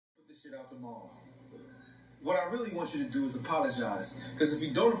this shit out tomorrow. What I really want you to do is apologize. Because if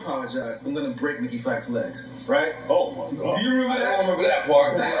you don't apologize, I'm going to break Mickey Fax's legs. Right? Oh, my God. Do you remember that? I don't remember that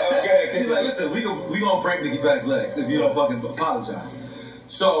part. Okay, he's like, listen, we gonna break Mickey Fax's legs if you don't fucking apologize.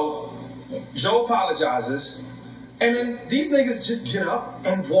 So, Joe apologizes, and then these niggas just get up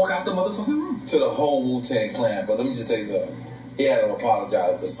and walk out the motherfucking room. To the whole Wu-Tang clan. But let me just tell you something. He had to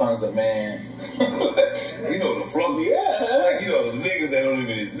apologize to Sons of Man. You know, the fluffy, like, you know, the niggas that don't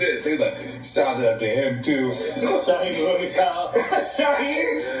even exist. They like, shout out to him too. Shaheen,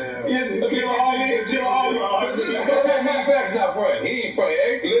 Facts not front. He ain't front.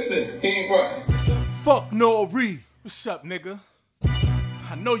 Listen, he ain't front. Fuck N.O.R.E. What's up, nigga?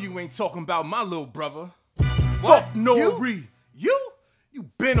 I know you ain't talking about my little brother. What? Fuck N.O.R.E. You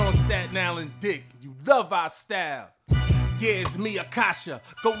been on Staten Island dick. You love our style. Yeah, it's me, Akasha.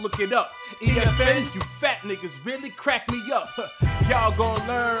 Go look it up. EFN, you fat niggas really crack me up. Y'all gonna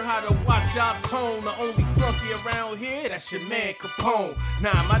learn how to watch y'all tone. The only flunky around here, that's your man Capone.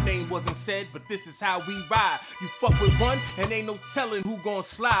 Nah, my name wasn't said, but this is how we ride. You fuck with one, and ain't no telling who gon'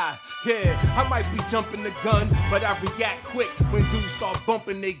 slide. Yeah, I might be jumping the gun, but I react quick when dudes start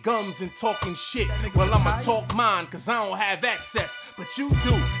bumping their gums and talking shit. Well, I'ma talk mine, cause I don't have access, but you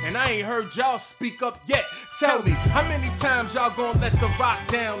do, and I ain't heard y'all speak up yet. Tell me, how many times y'all gonna let the rock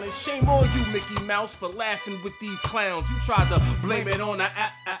down? And shame on you, Mickey Mouse, for laughing with these clowns. You tried to blame it on the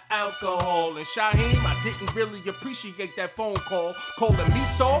alcohol. And Shaheen, I didn't really appreciate that phone call calling me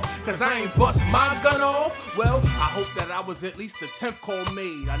soft, cause I ain't bust my gun off. Well, I hope that I was at least the 10th call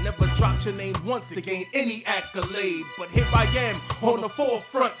made. I never dropped your name once to gain any accolade, but here I am on the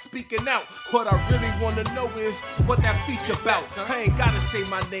forefront speaking out. What I really wanna know is what that feature about. I ain't gotta say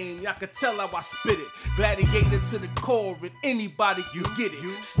my name, y'all can tell how I spit it. Gladiator to the core, and anybody you get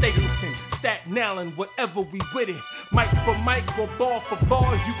it. Stapleton, Staten Island, whatever we with it. Mic for mic or bar for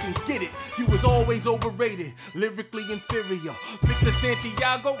bar, you can get it. You was always overrated, lyrically inferior. Victor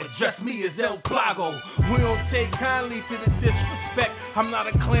Santiago, address me as El Plago. We don't take kindly to the disrespect. I'm not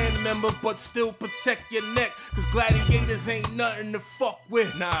a clan member, but still protect your neck. Cause gladiators ain't nothing to fuck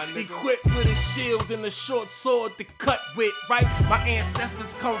with. Nah, nigga. Equipped with a shield and a short sword to cut with, right? My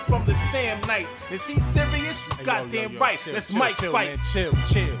ancestors come from the Sam Knights. Is he serious? You goddamn right. Chill, Let's chill, mic chill, fight. man.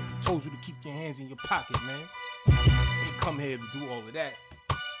 Chill. Told you to keep your hands in your pocket, man. You come here to do all of that.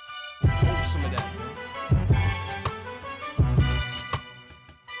 Hold some of that, man.